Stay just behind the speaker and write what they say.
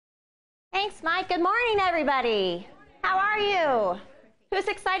Thanks, Mike. Good morning, everybody. How are you? Who's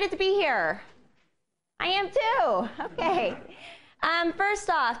excited to be here? I am too. Okay. First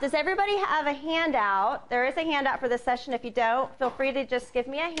off, does everybody have a handout? There is a handout for this session. If you don't, feel free to just give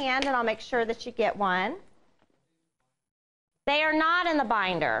me a hand and I'll make sure that you get one. They are not in the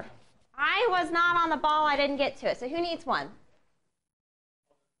binder. I was not on the ball. I didn't get to it. So who needs one?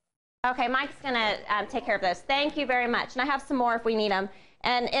 Okay, Mike's going to take care of those. Thank you very much. And I have some more if we need them.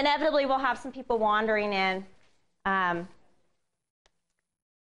 And inevitably, we'll have some people wandering in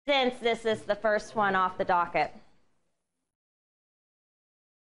since this is the first one off the docket.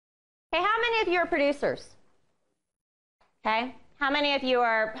 Okay, how many of you are producers? Okay, how many of you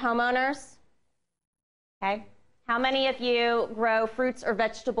are homeowners? Okay, how many of you grow fruits or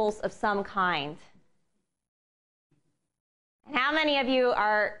vegetables of some kind? And how many of you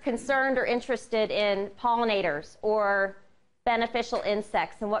are concerned or interested in pollinators or beneficial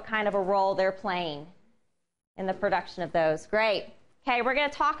insects and what kind of a role they're playing in the production of those? Great. Okay, we're going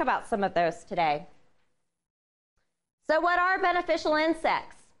to talk about some of those today. So what are beneficial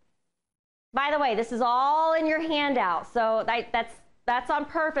insects? By the way, this is all in your handout, so that's on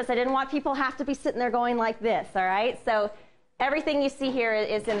purpose. I didn't want people to have to be sitting there going like this, all right? So everything you see here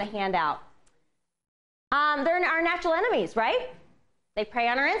is in the handout. They're our natural enemies, right? They prey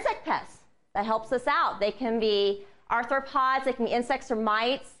on our insect pests. That helps us out. They can be arthropods, they can be insects or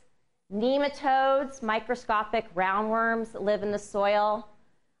mites, nematodes, microscopic roundworms that live in the soil.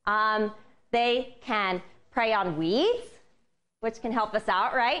 They can prey on weeds, which can help us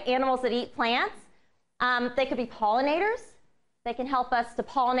out, right? Animals that eat plants. They could be pollinators. They can help us to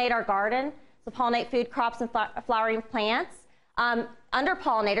pollinate our garden, to pollinate food crops and flowering plants. Under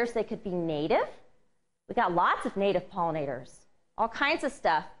pollinators, they could be native. We got lots of native pollinators, all kinds of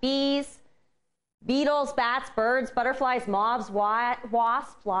stuff. Bees, beetles, bats, birds, butterflies, moths,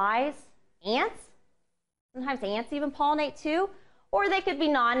 wasps, flies, ants. Sometimes ants even pollinate too. Or they could be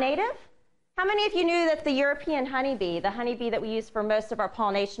non-native. How many of you knew that the European honeybee, the honeybee that we use for most of our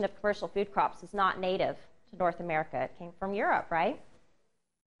pollination of commercial food crops, is not native to North America? It came from Europe, right?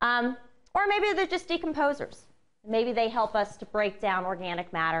 Or maybe they're just decomposers. Maybe they help us to break down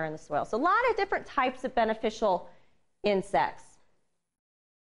organic matter in the soil. So a lot of different types of beneficial insects.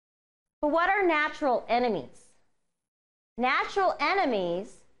 But what are natural enemies? Natural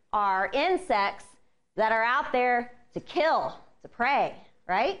enemies are insects that are out there to kill, to prey,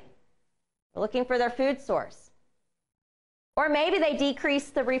 right? They're looking for their food source. Or maybe they decrease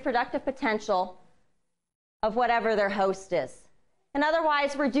the reproductive potential of whatever their host is. And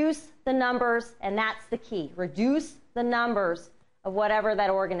otherwise reduce the numbers, and that's the key. Reduce the numbers of whatever that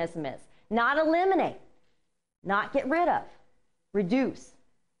organism is. Not eliminate, not get rid of. Reduce.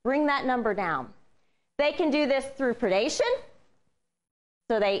 Bring that number down. They can do this through predation.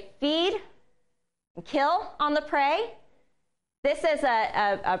 So they feed and kill on the prey. This is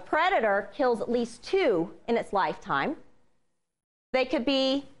a predator kills at least 2 in its lifetime. They could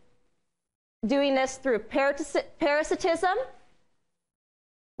be doing this through parasitism,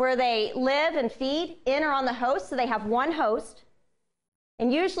 where they live and feed in or on the host, so they have one host.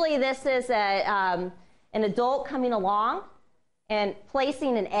 And usually this is an adult coming along and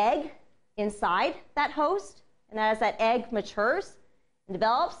placing an egg inside that host. And as that egg matures and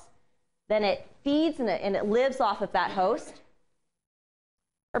develops, then it feeds and it lives off of that host.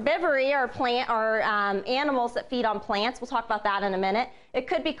 Herbivory are animals that feed on plants. We'll talk about that in a minute. It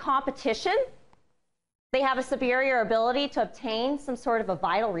could be competition. They have a superior ability to obtain some sort of a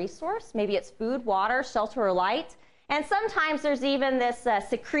vital resource. Maybe it's food, water, shelter, or light. And sometimes there's even this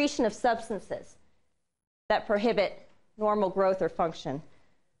secretion of substances that prohibit normal growth or function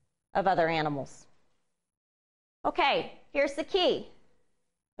of other animals. Okay, here's the key.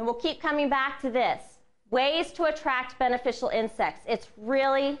 And we'll keep coming back to this. Ways to attract beneficial insects. It's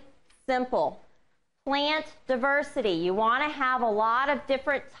really simple. Plant diversity. You want to have a lot of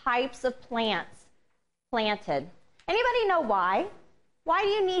different types of plants planted. Anybody know why? Why do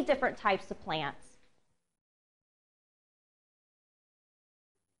you need different types of plants?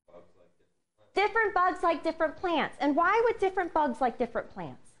 Different bugs like different plants. And why would different bugs like different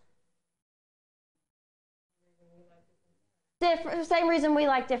plants? Same reason we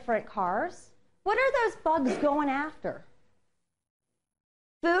like different cars. What are those bugs going after?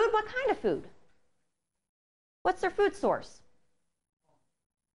 Food? What kind of food? What's their food source?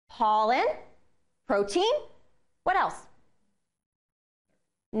 Pollen, protein. What else?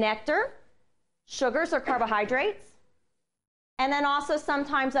 Nectar, sugars or carbohydrates. And then also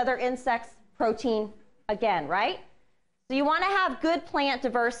sometimes other insects, protein again, right? So you want to have good plant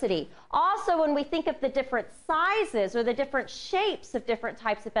diversity. Also, when we think of the different sizes or the different shapes of different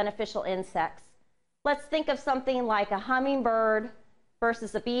types of beneficial insects, let's think of something like a hummingbird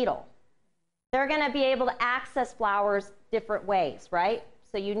versus a beetle. They're going to be able to access flowers different ways, right?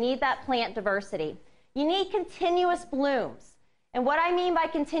 So you need that plant diversity. You need continuous blooms. And what I mean by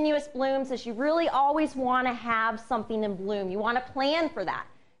continuous blooms is you really always want to have something in bloom. You want to plan for that.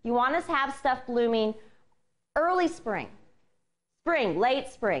 You want to have stuff blooming early spring, spring, late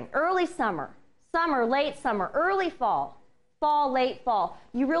spring, early summer, summer, late summer, early fall, fall, late fall.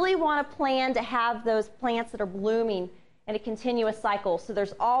 You really want to plan to have those plants that are blooming in a continuous cycle, so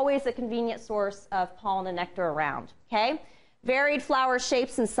there's always a convenient source of pollen and nectar around, okay? Varied flower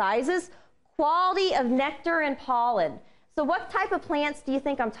shapes and sizes, quality of nectar and pollen. So what type of plants do you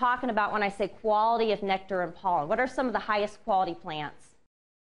think I'm talking about when I say quality of nectar and pollen? What are some of the highest quality plants?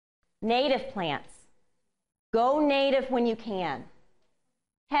 Native plants. Go native when you can.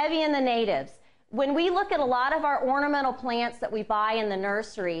 Heavy in the natives. When we look at a lot of our ornamental plants that we buy in the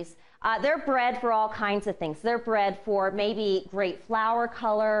nurseries, they're bred for all kinds of things. They're bred for maybe great flower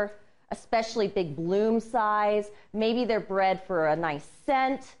color, especially big bloom size. Maybe they're bred for a nice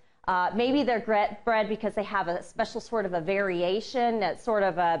scent. Maybe they're bred because they have a special sort of a variation, that's sort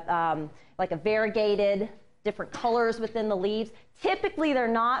of a, like a variegated, different colors within the leaves. Typically, they're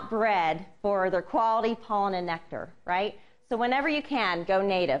not bred for their quality pollen and nectar, right? So whenever you can, go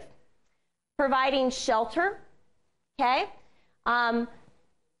native. Providing shelter, okay?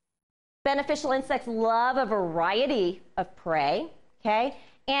 Beneficial insects love a variety of prey, okay?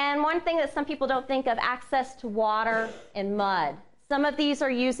 And one thing that some people don't think of, access to water and mud. Some of these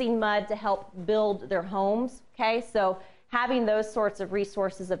are using mud to help build their homes, okay? So having those sorts of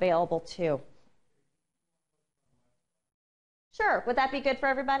resources available too. Sure, would that be good for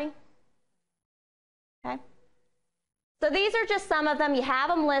everybody? Okay. So these are just some of them. You have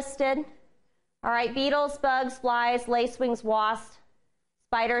them listed. All right, beetles, bugs, flies, lacewings, wasps,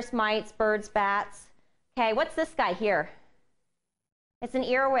 spiders, mites, birds, bats. Okay, what's this guy here? It's an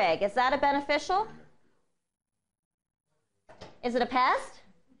earwig. Is that a beneficial? Is it a pest?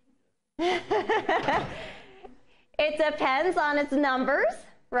 It depends on its numbers,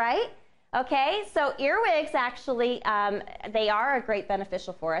 right? Okay, so earwigs actually, they are a great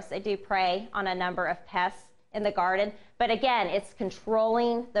beneficial for us. They do prey on a number of pests in the garden, but again, it's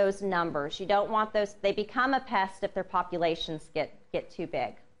controlling those numbers. You don't want those, they become a pest if their populations get too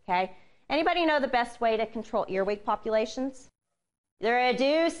big, okay? Anybody know the best way to control earwig populations?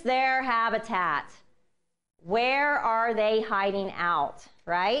 Reduce their habitat. Where are they hiding out,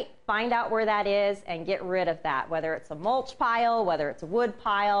 right? Find out where that is and get rid of that, whether it's a mulch pile, whether it's a wood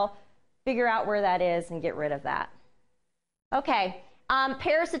pile. Figure out where that is and get rid of that. Okay,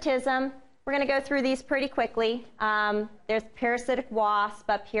 parasitism. We're going to go through these pretty quickly. There's parasitic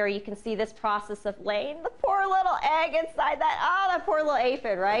wasp up here. You can see this process of laying the poor little egg inside that. Oh, that poor little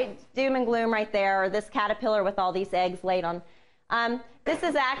aphid, right? Doom and gloom right there. Or this caterpillar with all these eggs laid on. This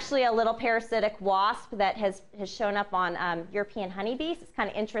is actually a little parasitic wasp that has shown up on European honeybees. It's kind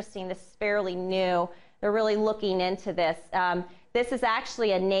of interesting. This is fairly new. They're really looking into this. This is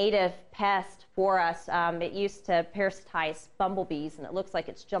actually a native pest for us. It used to parasitize bumblebees, and it looks like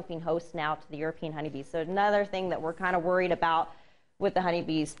it's jumping host now to the European honeybees. So another thing that we're kind of worried about with the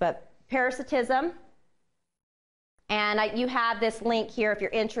honeybees. But parasitism, and you have this link here if you're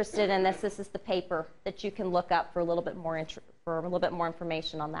interested in this. This is the paper that you can look up for a little bit more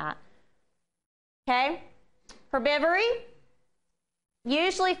information on that. Okay, herbivory.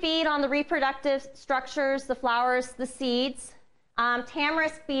 Usually feed on the reproductive structures, the flowers, the seeds.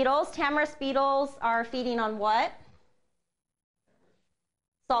 Tamarisk beetles. Tamarisk beetles are feeding on what?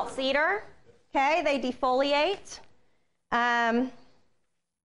 Salt cedar. Okay, they defoliate. Came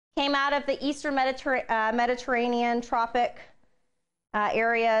out of the eastern Mediterranean tropic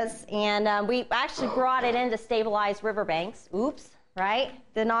areas, and we actually brought it in to stabilize riverbanks. Oops, right?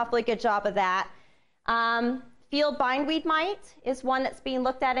 Did an awfully good job of that. Field bindweed mite is one that's being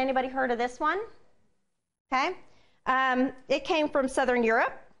looked at. Anybody heard of this one? Okay. It came from Southern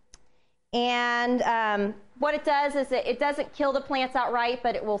Europe, and what it does is it doesn't kill the plants outright,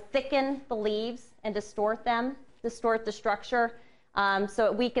 but it will thicken the leaves and distort them, distort the structure, so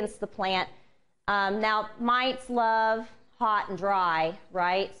it weakens the plant. Now, mites love hot and dry,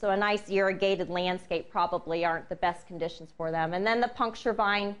 right? So a nice irrigated landscape probably aren't the best conditions for them. And then the puncture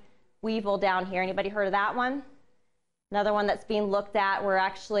vine weevil down here. Anybody heard of that one? Another one that's being looked at where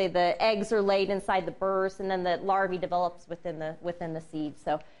actually the eggs are laid inside the burrs and then the larvae develops within the seed.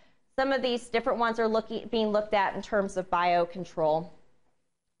 So some of these different ones are being looked at in terms of biocontrol.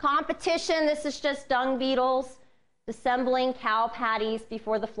 Competition, this is just dung beetles. Assembling cow patties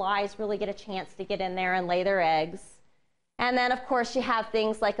before the flies really get a chance to get in there and lay their eggs. And then, of course, you have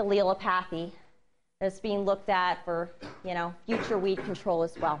things like allelopathy that's being looked at for, future weed control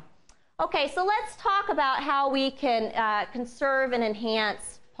as well. Okay, so let's talk about how we can conserve and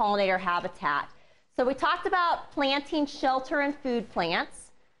enhance pollinator habitat. So we talked about planting shelter and food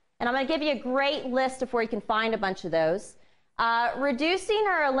plants, and I'm going to give you a great list of where you can find a bunch of those. Reducing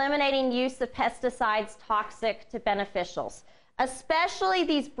or eliminating use of pesticides toxic to beneficials, especially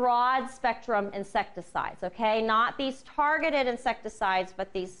these broad spectrum insecticides, okay? Not these targeted insecticides,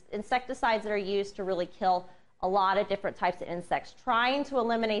 but these insecticides that are used to really kill a lot of different types of insects. Trying to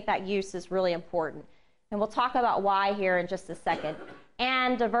eliminate that use is really important. And we'll talk about why here in just a second.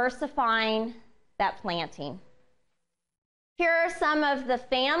 And diversifying that planting. Here are some of the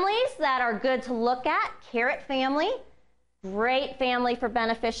families that are good to look at. Carrot family, great family for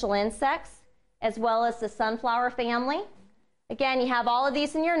beneficial insects, as well as the sunflower family. Again, you have all of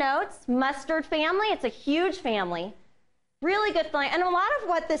these in your notes. Mustard family, it's a huge family. Really good family. And a lot of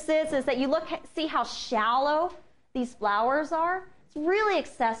what this is that you see how shallow these flowers are. It's really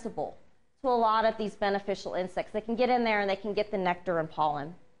accessible to a lot of these beneficial insects. They can get in there and they can get the nectar and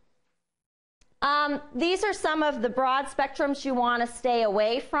pollen. These are some of the broad spectrums you want to stay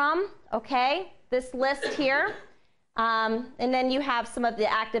away from, okay? This list here. And then you have some of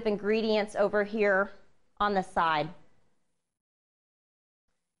the active ingredients over here on the side.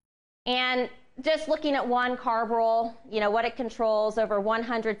 And just looking at one carb roll, what it controls, over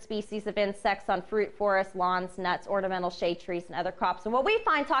 100 species of insects on fruit forests, lawns, nuts, ornamental shade trees, and other crops. And what we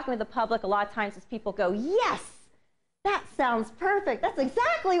find talking to the public a lot of times is people go, yes, that sounds perfect. That's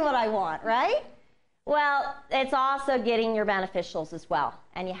exactly what I want, right? Well, it's also getting your beneficials as well.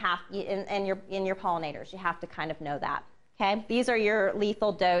 And in your pollinators, you have to kind of know that, okay? These are your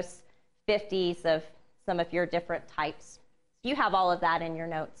lethal dose 50s of some of your different types. You have all of that in your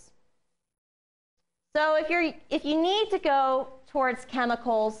notes. So if you need to go towards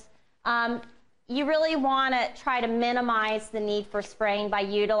chemicals, you really want to try to minimize the need for spraying by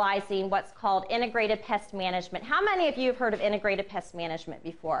utilizing what's called integrated pest management. How many of you have heard of integrated pest management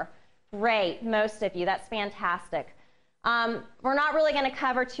before? Great, most of you. That's fantastic. We're not really going to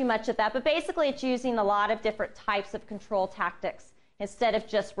cover too much of that, but basically it's using a lot of different types of control tactics instead of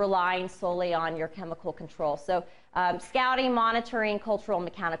just relying solely on your chemical control. So scouting, monitoring, cultural, and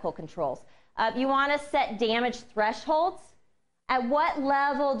mechanical controls. You want to set damage thresholds. At what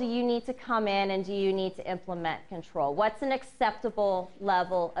level do you need to come in and do you need to implement control? What's an acceptable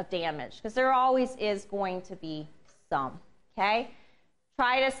level of damage? Because there always is going to be some, okay?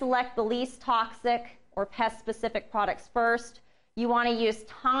 Try to select the least toxic or pest-specific products first. You want to use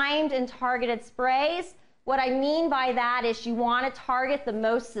timed and targeted sprays. What I mean by that is you want to target the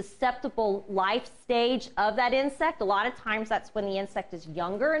most susceptible life stage of that insect. A lot of times that's when the insect is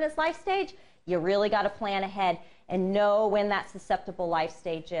younger in its life stage. You really got to plan ahead and know when that susceptible life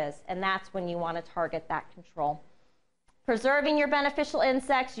stage is, and that's when you want to target that control. Preserving your beneficial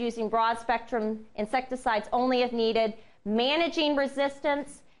insects using broad spectrum insecticides only if needed. Managing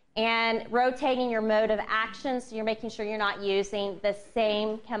resistance and rotating your mode of action, so you're making sure you're not using the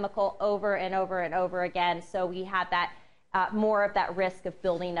same chemical over and over and over again, so we have that more of that risk of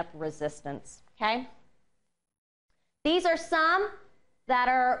building up resistance, okay? These are some that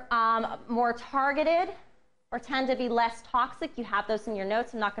are more targeted or tend to be less toxic. You have those in your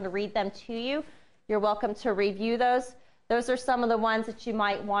notes. I'm not going to read them to you. You're welcome to review those. Those are some of the ones that you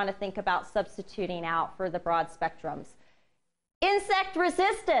might want to think about substituting out for the broad spectrums. Insect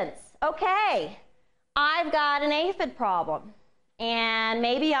resistance. Okay, I've got an aphid problem, and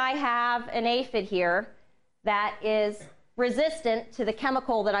maybe I have an aphid here that is resistant to the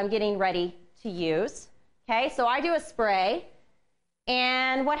chemical that I'm getting ready to use. Okay, so I do a spray,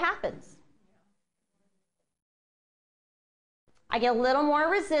 and what happens? I get a little more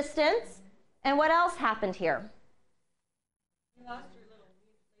resistance, and what else happened here?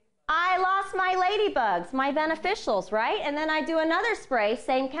 I lost my ladybugs, my beneficials, right? And then I do another spray,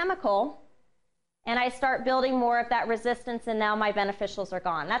 same chemical, and I start building more of that resistance, and now my beneficials are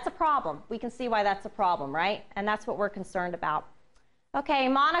gone. That's a problem. We can see why that's a problem, right? And that's what we're concerned about. Okay,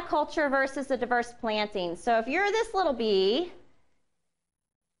 monoculture versus a diverse planting. So if you're this little bee,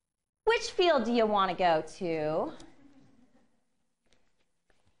 which field do you want to go to?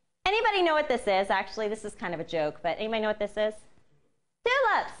 Anybody know what this is? Actually, this is kind of a joke, but anybody know what this is?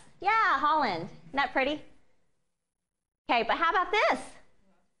 Tulips. Yeah, Holland. Isn't that pretty? Okay, but how about this?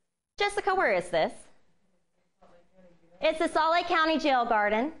 Jessica, where is this? It's the Salt Lake County Jail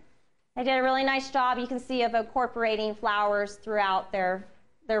Garden. They did a really nice job, you can see, of incorporating flowers throughout their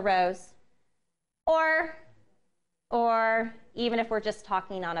rows. Or or even if we're just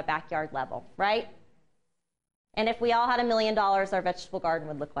talking on a backyard level, right? And if we all had $1 million, our vegetable garden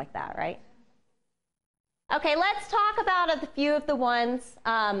would look like that, right? Okay, let's talk about a few of the ones.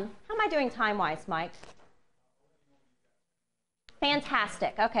 How am I doing time-wise, Mike?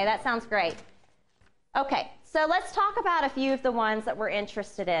 Fantastic. Okay, that sounds great. Okay, so let's talk about a few of the ones that we're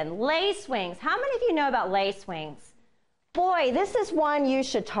interested in. Lacewings. How many of you know about lacewings? Boy, this is one you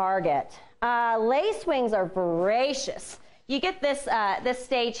should target. Lacewings are voracious. You get this, this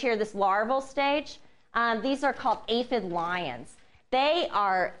stage here, this larval stage. These are called aphid lions. They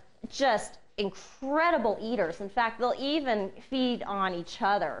are just incredible eaters. In fact, they'll even feed on each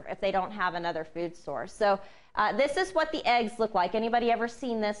other if they don't have another food source. So this is what the eggs look like. Anybody ever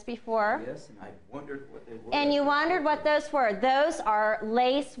seen this before? Yes, and I wondered what they were. And you wondered what those were. Those are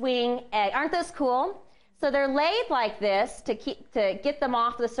lacewing eggs. Aren't those cool? So they're laid like this to get them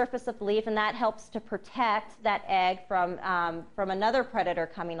off the surface of the leaf, and that helps to protect that egg from another predator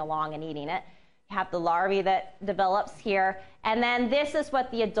coming along and eating it. You have the larvae that develops here, and then this is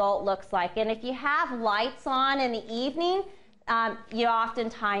what the adult looks like. And if you have lights on in the evening, you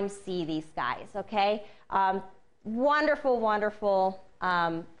oftentimes see these guys, okay? Wonderful, wonderful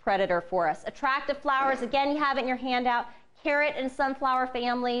predator for us. Attractive flowers, again, you have it in your handout. Carrot and sunflower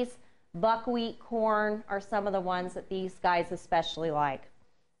families, buckwheat, corn are some of the ones that these guys especially like.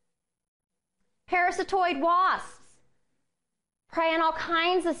 Parasitoid wasps prey on all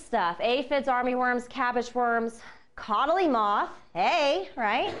kinds of stuff. Aphids, armyworms, cabbage worms, coddly moth, hey,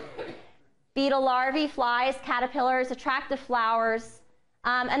 right? Beetle larvae, flies, caterpillars, attractive flowers.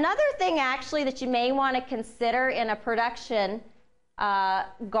 Another thing actually that you may want to consider in a production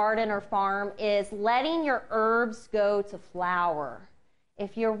garden or farm is letting your herbs go to flower.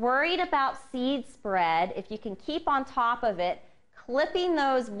 If you're worried about seed spread, if you can keep on top of it, clipping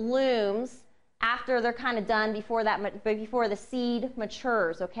those blooms after they're kind of done before the seed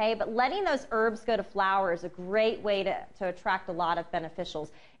matures, okay? But letting those herbs go to flower is a great way to attract a lot of beneficials.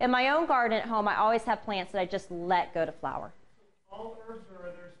 In my own garden at home, I always have plants that I just let go to flower. All herbs, or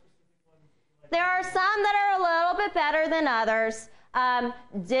are there specific ones that you like? There are some that are a little bit better than others.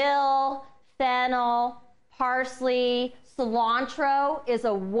 Dill, fennel, parsley, cilantro is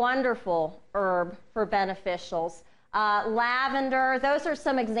a wonderful herb for beneficials. Lavender, those are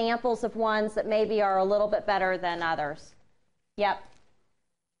some examples of ones that maybe are a little bit better than others. Yep.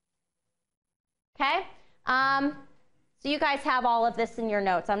 Okay. So you guys have all of this in your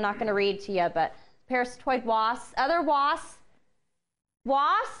notes. I'm not going to read to you, but parasitoid wasps, other wasps. A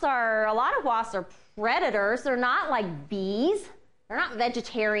lot of wasps are predators. They're not like bees. They're not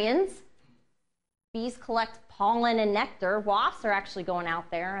vegetarians. Bees collect pollen and nectar. Wasps are actually going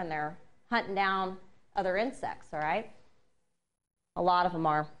out there and they're hunting down other insects, all right? A lot of them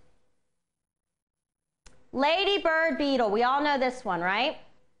are. Ladybird beetle. We all know this one, right?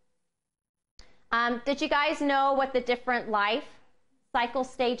 Did you guys know what the different life cycle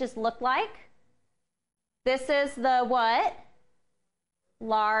stages look like? This is the what?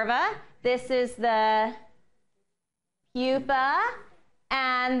 Larva. This is the pupa.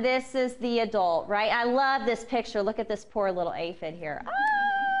 And this is the adult, right? I love this picture. Look at this poor little aphid here. Ah!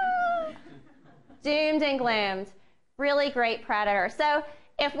 Doomed and gloomed. Really great predator. So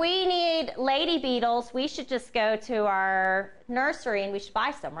if we need lady beetles, we should just go to our nursery and we should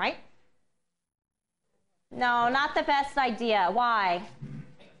buy some, right? No, not the best idea. Why?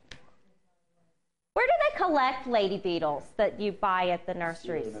 Where do they collect lady beetles that you buy at the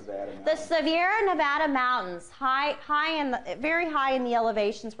nurseries? The Sierra Nevada mountains, very high in the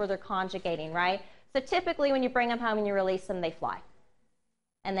elevations where they're conjugating, right? So typically when you bring them home and you release them, they fly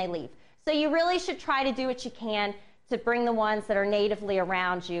and they leave. So you really should try to do what you can to bring the ones that are natively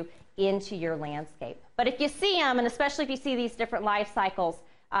around you into your landscape. But if you see them, and especially if you see these different life cycles,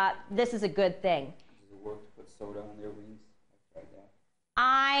 this is a good thing. Does it work to put soda on their wings? I've tried that.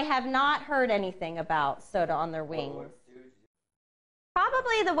 I have not heard anything about soda on their wings.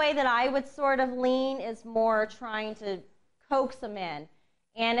 Probably the way that I would sort of lean is more trying to coax them in.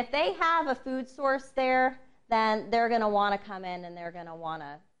 And if they have a food source there, then they're going to want to come in and they're going to want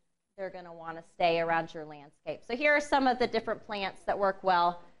to stay around your landscape. So here are some of the different plants that work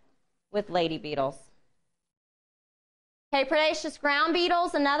well with lady beetles. Okay, predaceous ground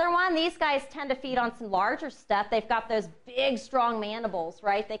beetles, another one. These guys tend to feed on some larger stuff. They've got those big, strong mandibles,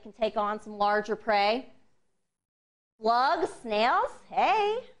 right? They can take on some larger prey. Slugs, snails,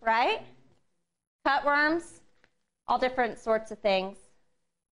 hey, right? Cutworms, all different sorts of things.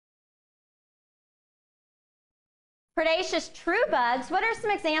 Predaceous true bugs. What are some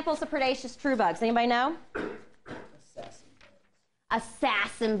examples of predaceous true bugs? Anybody know? Assassin bugs.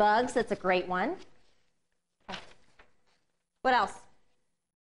 Assassin bugs, that's a great one. What else?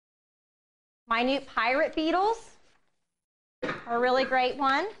 Minute pirate beetles are a really great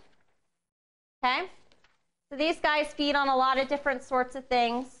one. Okay? So these guys feed on a lot of different sorts of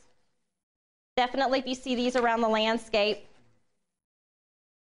things. Definitely if you see these around the landscape.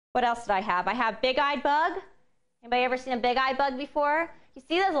 What else did I have? I have big-eyed bug. Anybody ever seen a big-eyed bug before? You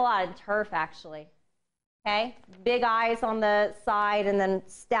see there's a lot in turf, actually. Okay? Big eyes on the side and then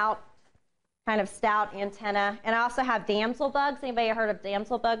kind of stout antenna. And I also have damsel bugs. Anybody heard of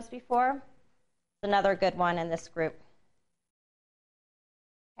damsel bugs before? Another good one in this group.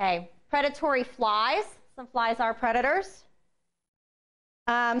 Okay, predatory flies. Some flies are predators.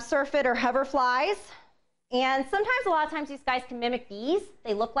 Syrphid or hover flies. And sometimes, a lot of times, these guys can mimic bees.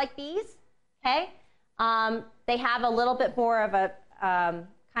 They look like bees. Okay? They have a little bit more of a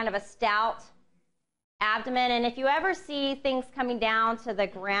kind of a stout abdomen. And if you ever see things coming down to the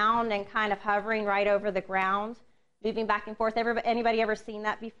ground and kind of hovering right over the ground, moving back and forth, anybody ever seen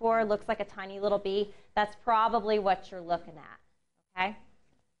that before? Looks like a tiny little bee. That's probably what you're looking at. Okay?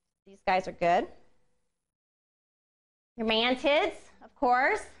 These guys are good. Your mantids, of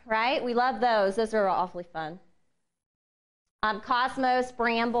course, right? We love those. Those are awfully fun. Cosmos,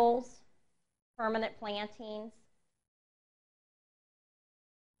 brambles, permanent plantings.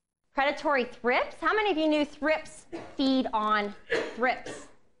 Predatory thrips. How many of you knew thrips feed on thrips?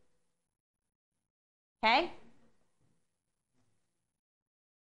 Okay.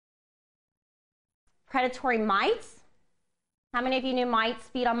 Predatory mites. How many of you knew mites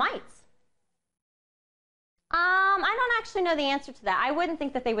feed on mites? I don't actually know the answer to that. I wouldn't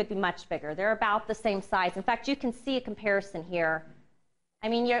think that they would be much bigger. They're about the same size. In fact, you can see a comparison here. I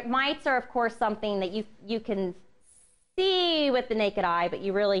mean, your mites are, of course, something that you can see with the naked eye, but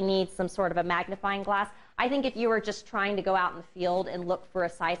you really need some sort of a magnifying glass. I think if you were just trying to go out in the field and look for a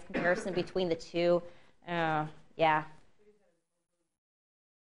size comparison between the two, yeah.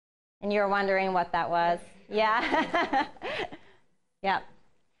 And you're wondering what that was? Yeah. Yep.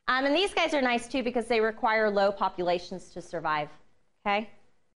 And these guys are nice too because they require low populations to survive. Okay.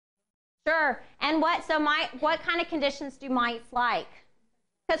 Sure. And what kind of conditions do mites like?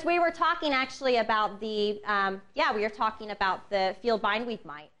 Because we were talking actually about the we were talking about the field bindweed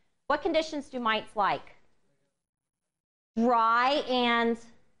mite. What conditions do mites like? Dry and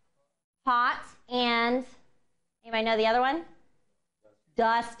hot and anybody know the other one?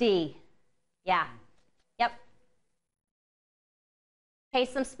 Dusty. Yeah. Yep. Okay,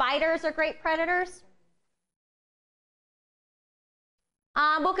 some spiders are great predators.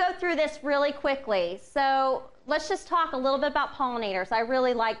 We'll go through this really quickly. So let's just talk a little bit about pollinators. I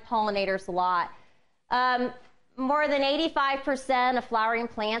really like pollinators a lot. More than 85% of flowering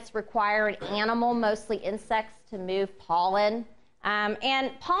plants require an animal, mostly insects, to move pollen.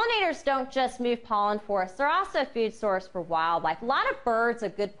 And pollinators don't just move pollen for us. They're also a food source for wildlife. A lot of birds, a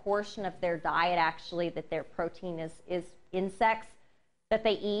good portion of their diet actually, that their protein is insects that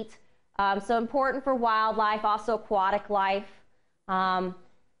they eat. So important for wildlife, also aquatic life, and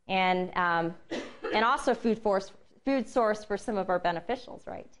also food source for some of our beneficials,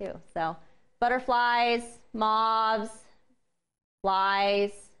 right, too. So butterflies, moths,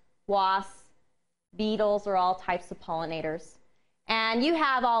 flies, wasps, beetles are all types of pollinators. And you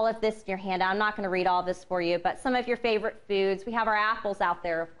have all of this in your handout. I'm not going to read all this for you, but some of your favorite foods. We have our apples out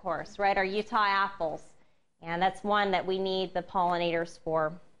there, of course, right? Our Utah apples. And that's one that we need the pollinators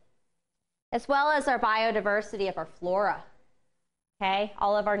for. As well as our biodiversity of our flora. Okay?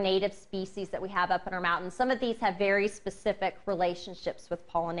 All of our native species that we have up in our mountains. Some of these have very specific relationships with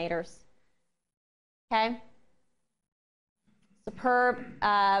pollinators. Okay? Superb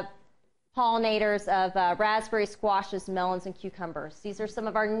pollinators of raspberry, squashes, melons, and cucumbers. These are some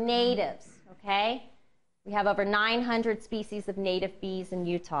of our natives, okay? We have over 900 species of native bees in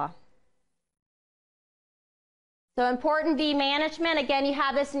Utah. So important bee management. Again, you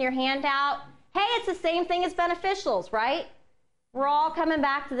have this in your handout. Hey, it's the same thing as beneficials, right? We're all coming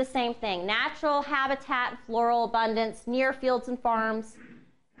back to the same thing. Natural habitat, floral abundance, near fields and farms.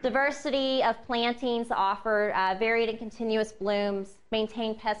 Diversity of plantings offer varied and continuous blooms,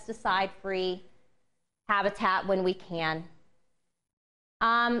 maintain pesticide-free habitat when we can.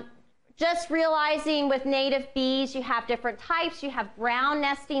 Just realizing with native bees, you have different types. You have ground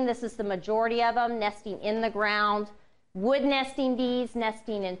nesting. This is the majority of them, nesting in the ground. Wood nesting bees,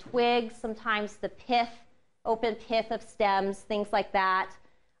 nesting in twigs, sometimes the pith, open pith of stems, things like that.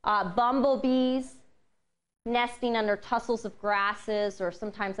 Bumblebees, nesting under tussles of grasses or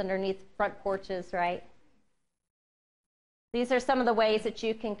sometimes underneath front porches, right? These are some of the ways that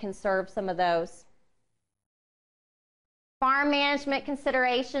you can conserve some of those. Farm management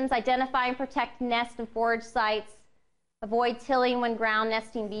considerations, identify and protect nest and forage sites, Avoid tilling when ground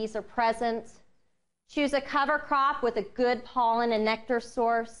nesting bees are present. Choose a cover crop with a good pollen and nectar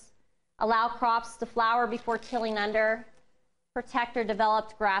source. Allow crops to flower before tilling under. Protect or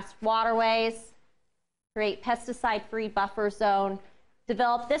developed grass waterways. Create pesticide-free buffer zone.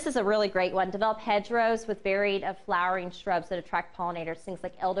 This is a really great one, develop hedgerows with varied of flowering shrubs that attract pollinators, things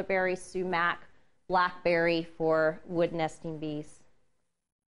like elderberry, sumac, blackberry for wood nesting bees.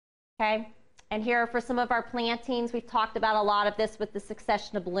 Okay, and here for some of our plantings, we've talked about a lot of this with the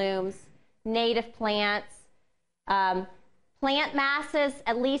succession of blooms, native plants, plant masses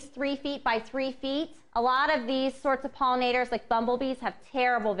at least 3 feet by 3 feet. A lot of these sorts of pollinators, like bumblebees, have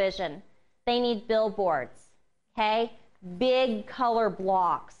terrible vision. They need billboards, okay? Big color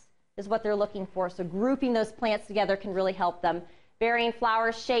blocks is what they're looking for. So grouping those plants together can really help them. Varying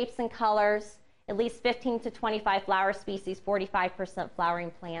flower shapes and colors, at least 15 to 25 flower species, 45%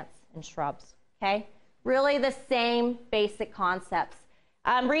 flowering plants and shrubs, okay? Really the same basic concepts.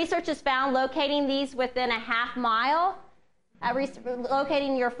 Research has found locating these within a half mile,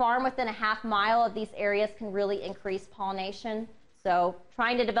 locating your farm within a half mile of these areas can really increase pollination. So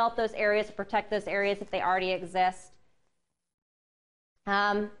trying to develop those areas, protect those areas if they already exist.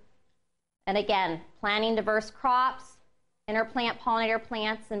 And again, planting diverse crops, interplant pollinator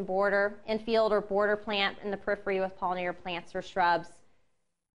plants in infield or border plant in the periphery with pollinator plants or shrubs.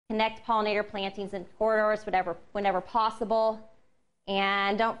 Connect pollinator plantings in corridors whenever possible.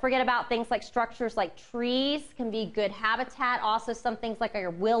 And don't forget about things like structures like trees can be good habitat. Also some things like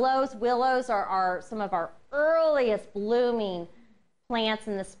our willows. Willows are some of our earliest blooming plants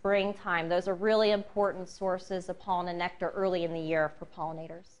in the springtime. Those are really important sources of pollen and nectar early in the year for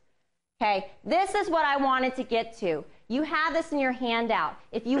pollinators. Okay, this is what I wanted to get to. You have this in your handout.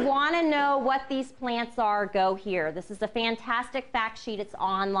 If you want to know what these plants are, go here. This is a fantastic fact sheet. It's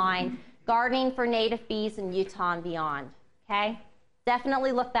online. Gardening for Native Bees in Utah and Beyond. Okay,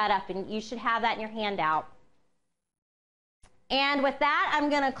 definitely look that up, and you should have that in your handout. And with that, I'm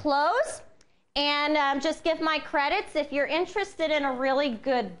going to close. And just give my credits. If you're interested in a really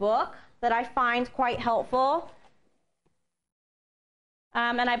good book that I find quite helpful,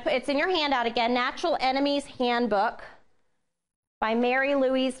 it's in your handout again, Natural Enemies Handbook by Mary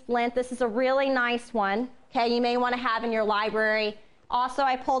Louise Flint. This is a really nice one. Okay, you may want to have in your library. Also,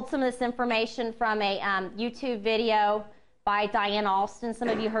 I pulled some of this information from a YouTube video by Diane Alston. Some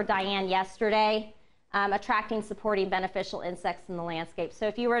of you heard Diane yesterday. Attracting, supporting beneficial insects in the landscape. So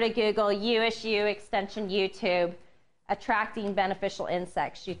if you were to Google USU Extension YouTube, attracting beneficial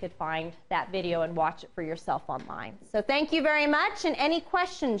insects, you could find that video and watch it for yourself online. So thank you very much, and any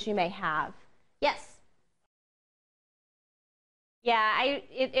questions you may have. Yes? Yeah,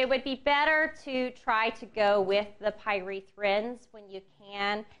 it would be better to try to go with the pyrethrins when you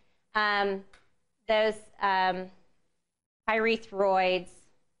can. Those pyrethroids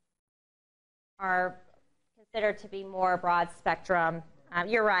are considered to be more broad spectrum.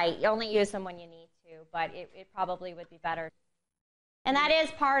 You're right, you only use them when you need to, but it probably would be better. And that is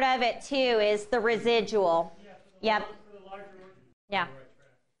part of it too, is the residual. Yep. Yeah.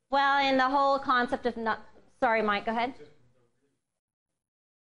 Well, and the whole concept of sorry, Mike, go ahead.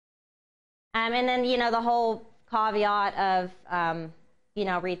 And then, the whole caveat of,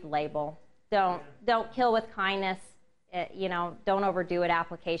 read the label. Don't kill with kindness. Don't overdo it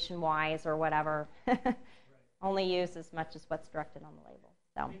application-wise or whatever. Only use as much as what's directed on the label.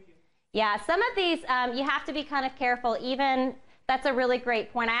 So, yeah, some of these you have to be kind of careful. Even that's a really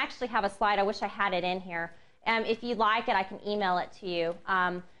great point. I actually have a slide. I wish I had it in here. If you'd like it, I can email it to you.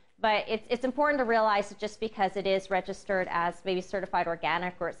 But it's important to realize that just because it is registered as maybe certified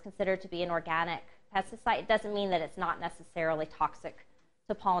organic or it's considered to be an organic pesticide, it doesn't mean that it's not necessarily toxic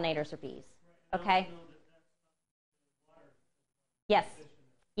to pollinators or bees. Okay? Yes.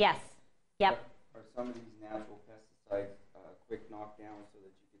 Yes. Yep. Are some of these natural pesticides quick knockdown so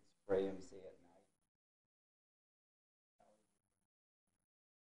that you could spray them, say, at night?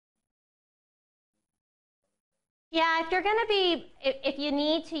 Yeah, if you're going to be, if you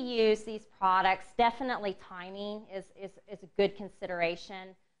need to use these products, definitely timing is a good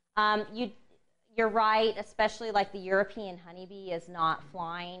consideration. You're right, especially like the European honeybee is not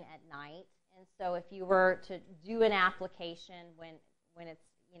flying at night. And so if you were to do an application when it's,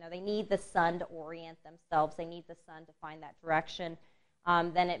 they need the sun to orient themselves, they need the sun to find that direction,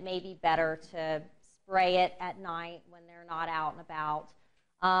 then it may be better to spray it at night when they're not out and about.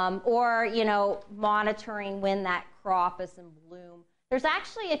 Or, monitoring when that crop is in bloom. There's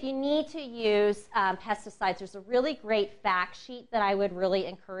actually, if you need to use pesticides, there's a really great fact sheet that I would really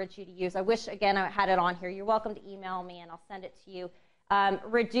encourage you to use. I wish, again, I had it on here. You're welcome to email me and I'll send it to you.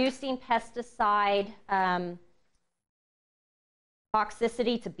 Reducing pesticide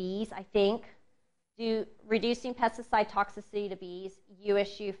toxicity to bees, I think. Reducing pesticide toxicity to bees,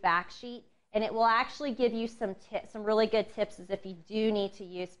 USU fact sheet, and it will actually give you some really good tips as if you do need to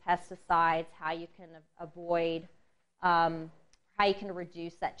use pesticides, how you can avoid, how you can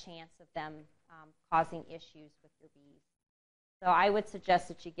reduce that chance of them causing issues with your bees. So I would suggest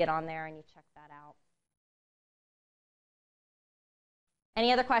that you get on there and you check that out.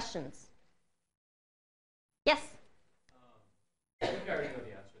 Any other questions? Yes? I think I already know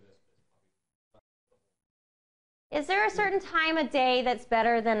the answer to this. Is there a certain time of day that's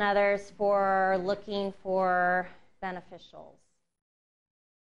better than others for looking for beneficials?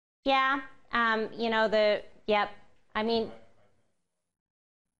 Yeah, you know, yep, I mean,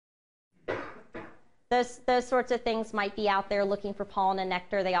 those sorts of things might be out there looking for pollen and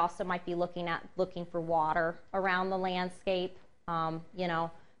nectar. They also might be looking for water around the landscape, you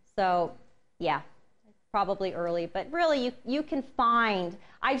know, so yeah, probably early, but really you can find,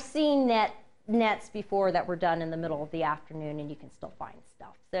 I've seen nets before that were done in the middle of the afternoon and you can still find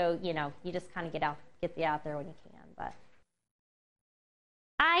stuff. So, you know, you just kind of get out there when you can. But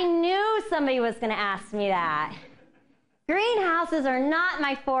I knew somebody was going to ask me that. Greenhouses are not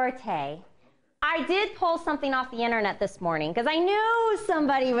my forte. I did pull something off the internet this morning because I knew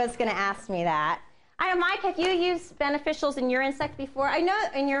somebody was going to ask me that. Mike, have you used beneficials in your insect before? I know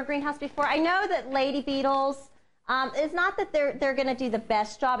in your greenhouse before. I know that lady beetles, it's not that they're going to do the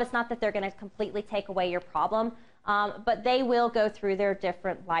best job. It's not that they're going to completely take away your problem, but they will go through their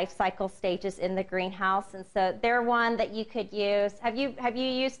different life cycle stages in the greenhouse, and so they're one that you could use. Have you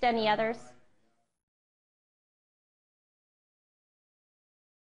used any others?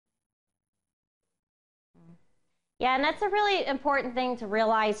 Yeah, and that's a really important thing to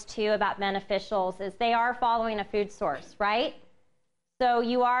realize too about beneficials is they are following a food source, right? So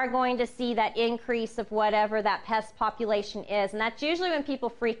you are going to see that increase of whatever that pest population is, and that's usually when people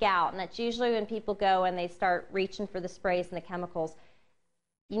freak out, and that's usually when people go and they start reaching for the sprays and the chemicals.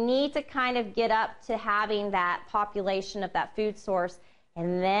 You need to kind of get up to having that population of that food source,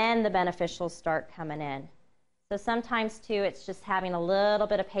 and then the beneficials start coming in. So sometimes, too, it's just having a little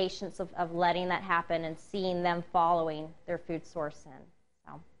bit of patience of letting that happen and seeing them following their food source in.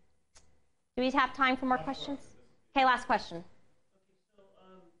 So, do we have time for more questions? Okay, last question. Okay, so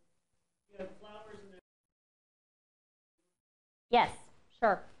you have flowers in there. Yes,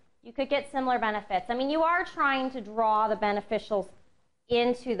 sure. You could get similar benefits. I mean, you are trying to draw the beneficials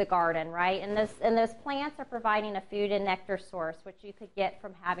into the garden, right? And those plants are providing a food and nectar source, which you could get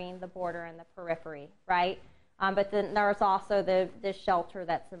from having the border and the periphery, right? But then there's also the shelter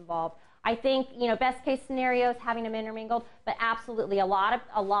that's involved. I think, you know, best case scenario is having them intermingled, but absolutely a lot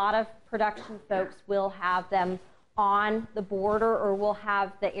of production folks will have them on the border, or will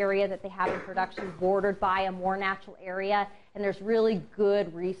have the area that they have in production bordered by a more natural area. And there's really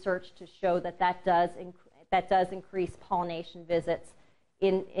good research to show that that does increase pollination visits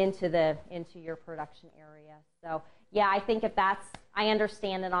into your production area. So yeah, I think if that's, I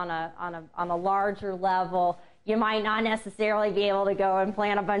understand it on a larger level. You might not necessarily be able to go and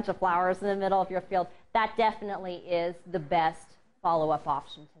plant a bunch of flowers in the middle of your field. That definitely is the best follow-up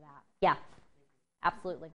option to that. Yeah, absolutely.